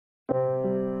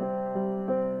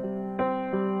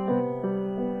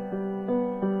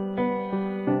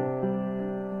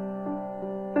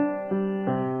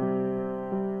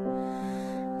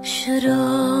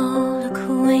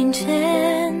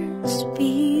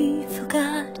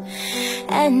forgot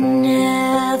and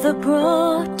never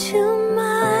brought to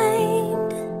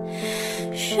mind.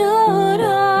 Should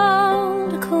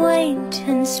old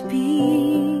acquaintance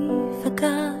be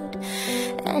forgot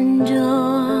and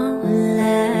all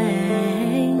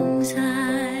lang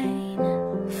syne?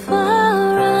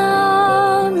 For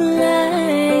auld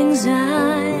lang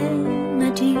syne, my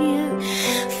dear,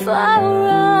 for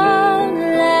auld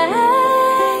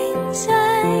lang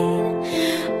syne,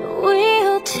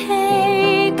 we'll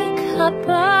take a cup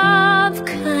of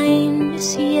kindness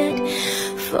yet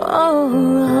for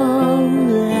auld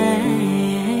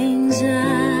lang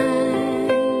syne.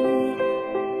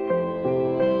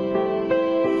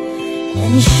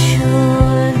 And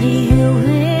surely you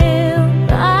will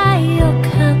buy your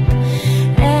cup,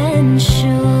 and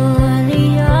surely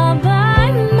you'll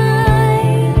buy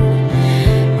mine,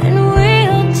 and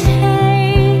we'll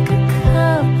take a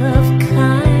cup of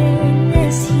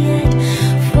kindness yet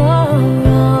for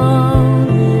auld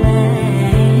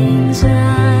lang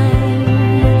syne.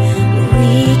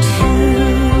 We two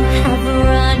have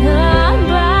run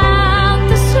about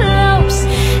the slopes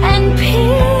and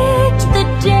picked the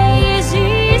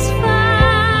daisies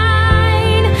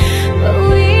fine, but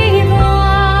we've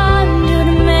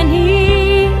wandered many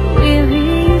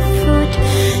weary foot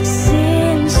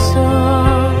since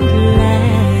auld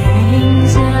lang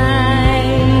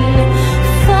syne.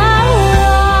 For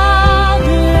auld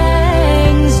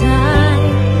lang syne,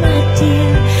 my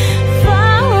dear, for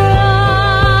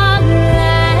auld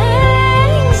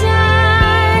lang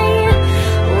syne,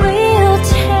 we'll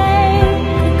take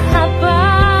a cup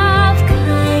of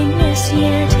kindness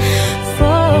yet for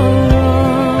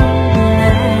auld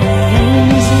lang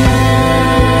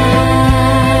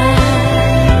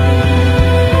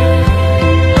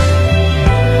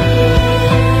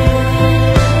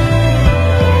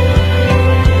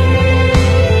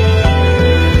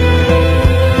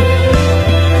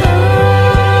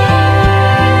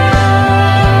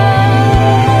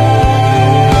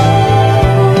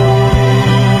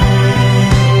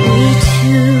We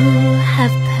two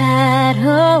have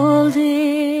paddled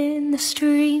in the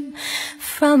stream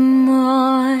from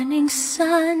morning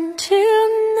sun to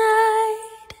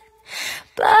night,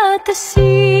 but the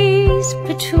seas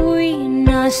between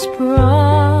us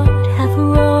broad have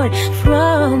roared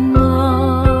from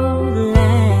auld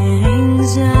lang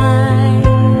syne.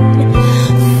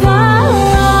 For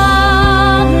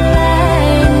auld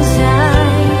lang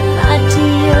syne, my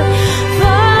dear,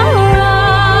 for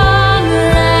auld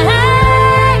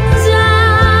lang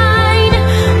syne,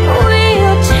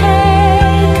 we'll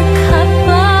take a cup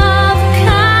of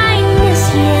kindness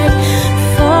yet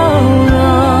for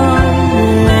auld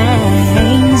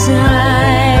lang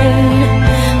syne.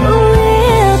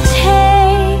 We'll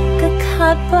take a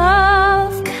cup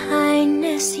of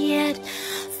kindness yet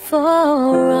for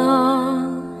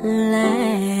auld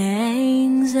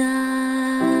lang syne.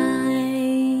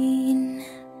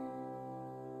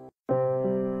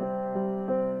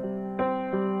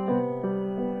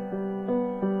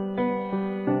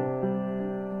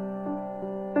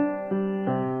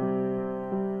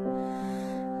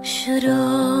 Should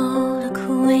old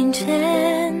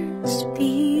acquaintance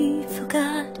be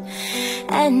forgot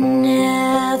and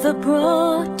never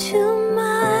brought to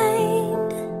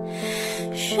mind?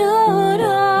 Should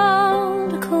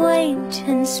old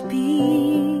acquaintance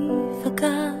be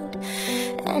forgot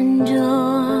and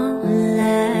all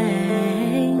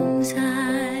lang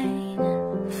syne?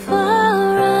 For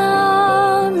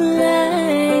auld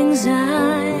lang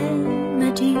syne,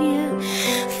 my dear,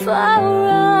 for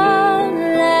auld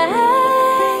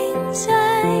lang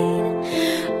syne,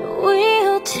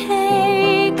 we'll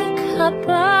take a cup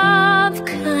of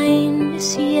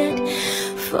kindness yet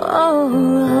for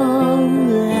auld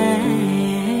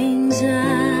lang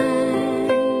syne.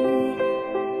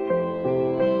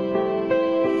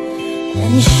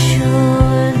 And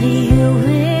surely you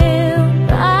will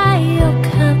buy your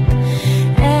cup,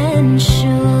 and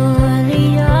surely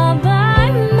you'll buy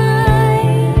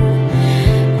mine,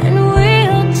 and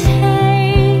we'll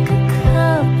take a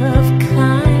cup of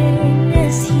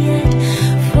kindness yet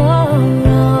for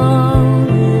auld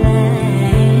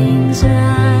lang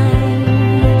syne.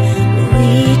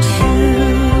 We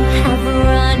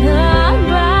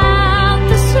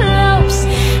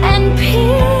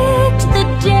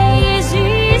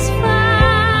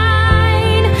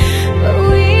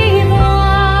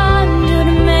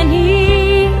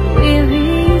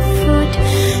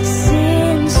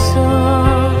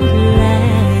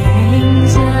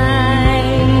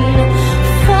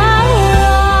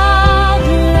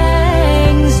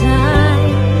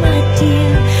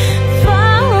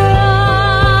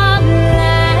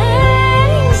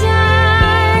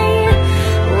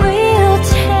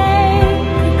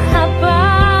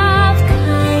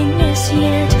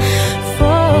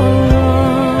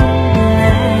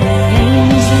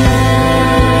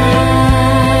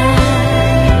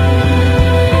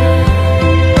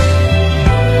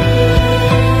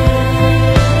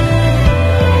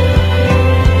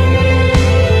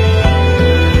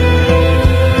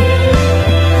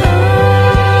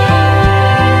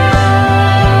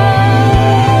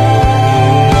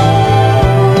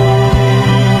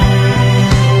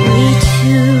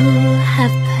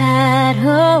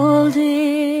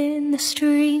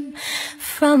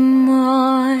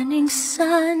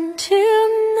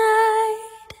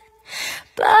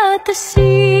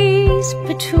seas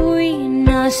between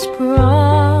us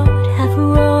broad have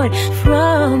roared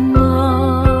from